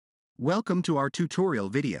Welcome to our tutorial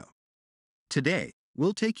video. Today,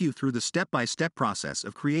 we'll take you through the step-by-step process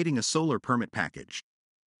of creating a solar permit package.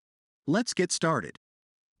 Let's get started.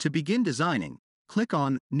 To begin designing, click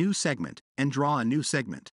on New Segment and draw a new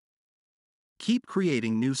segment. Keep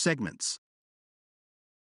creating new segments.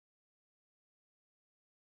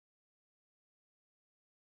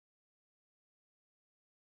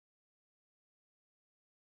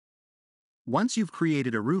 Once you've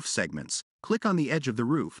created a roof segments, click on the edge of the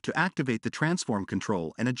roof to activate the transform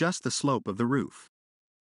control and adjust the slope of the roof.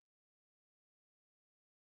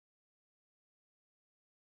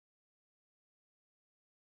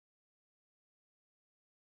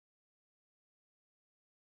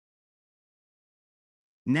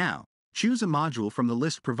 Now, choose a module from the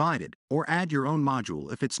list provided, or add your own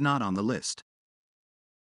module if it's not on the list.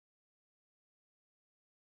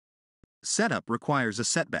 Setup requires a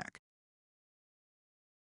setback.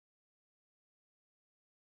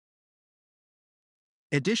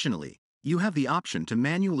 Additionally, you have the option to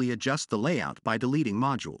manually adjust the layout by deleting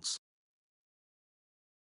modules.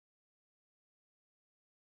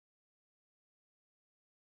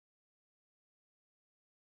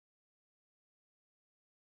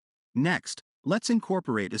 Next, let's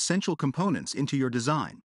incorporate essential components into your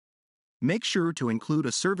design. Make sure to include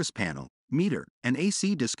a service panel, meter, and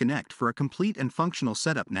AC disconnect for a complete and functional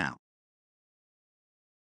setup now.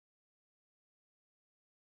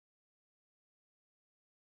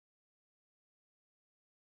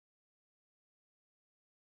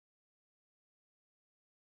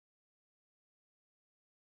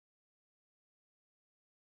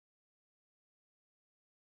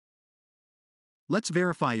 Let's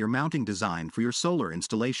verify your mounting design for your solar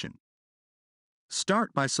installation.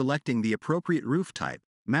 Start by selecting the appropriate roof type,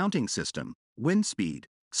 mounting system, wind speed,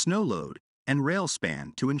 snow load, and rail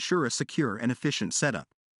span to ensure a secure and efficient setup.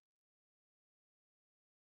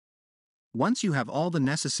 Once you have all the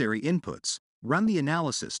necessary inputs, run the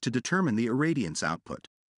analysis to determine the irradiance output.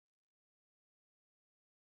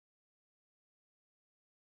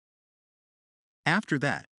 After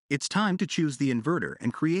that, it's time to choose the inverter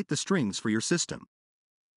and create the strings for your system.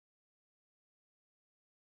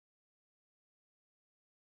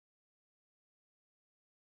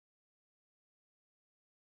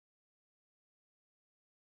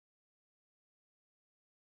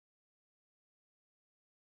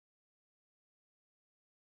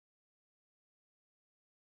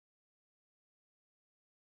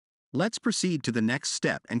 Let's proceed to the next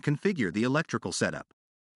step and configure the electrical setup.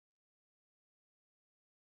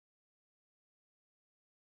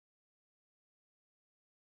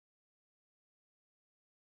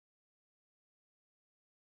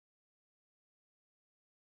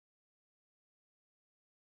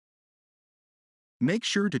 Make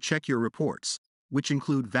sure to check your reports, which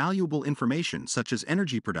include valuable information such as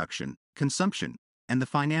energy production, consumption, and the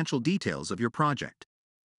financial details of your project.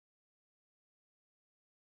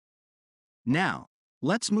 Now,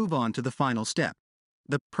 let's move on to the final step,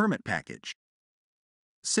 the permit package.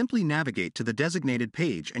 Simply navigate to the designated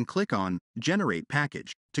page and click on Generate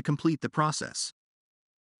Package to complete the process.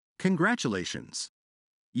 Congratulations!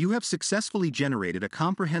 You have successfully generated a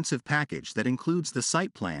comprehensive package that includes the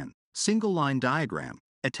site plan, single-line diagram,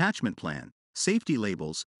 attachment plan, safety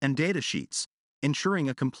labels, and data sheets, ensuring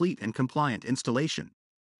a complete and compliant installation.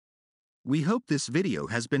 We hope this video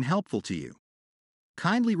has been helpful to you.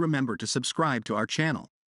 Kindly remember to subscribe to our channel.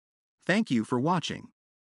 Thank you for watching.